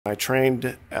I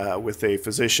trained with a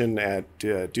physician at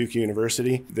Duke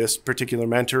University. This particular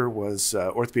mentor was an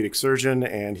orthopedic surgeon,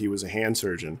 and he was a hand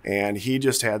surgeon. And he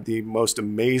just had the most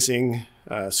amazing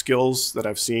skills that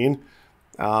I've seen,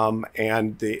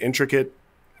 and the intricate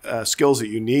skills that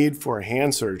you need for a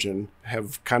hand surgeon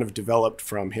have kind of developed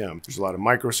from him. There's a lot of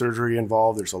microsurgery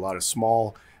involved. There's a lot of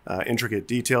small intricate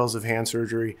details of hand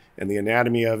surgery, and the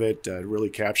anatomy of it really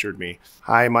captured me.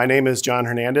 Hi, my name is Jon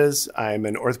Hernandez. I'm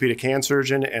an orthopedic hand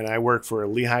surgeon, and I work for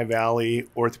Lehigh Valley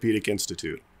Orthopedic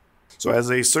Institute. So as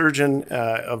a surgeon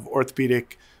of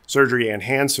orthopedic surgery and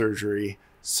hand surgery,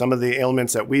 some of the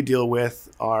ailments that we deal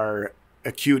with are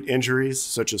acute injuries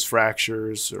such as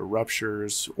fractures or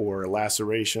ruptures or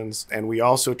lacerations. And we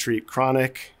also treat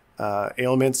chronic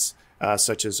ailments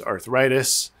such as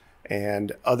arthritis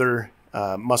and other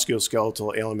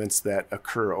musculoskeletal ailments that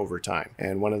occur over time.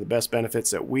 And one of the best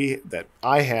benefits that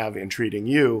I have in treating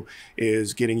you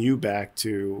is getting you back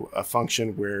to a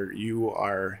function where you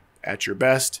are at your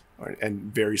best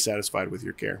and very satisfied with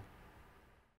your care.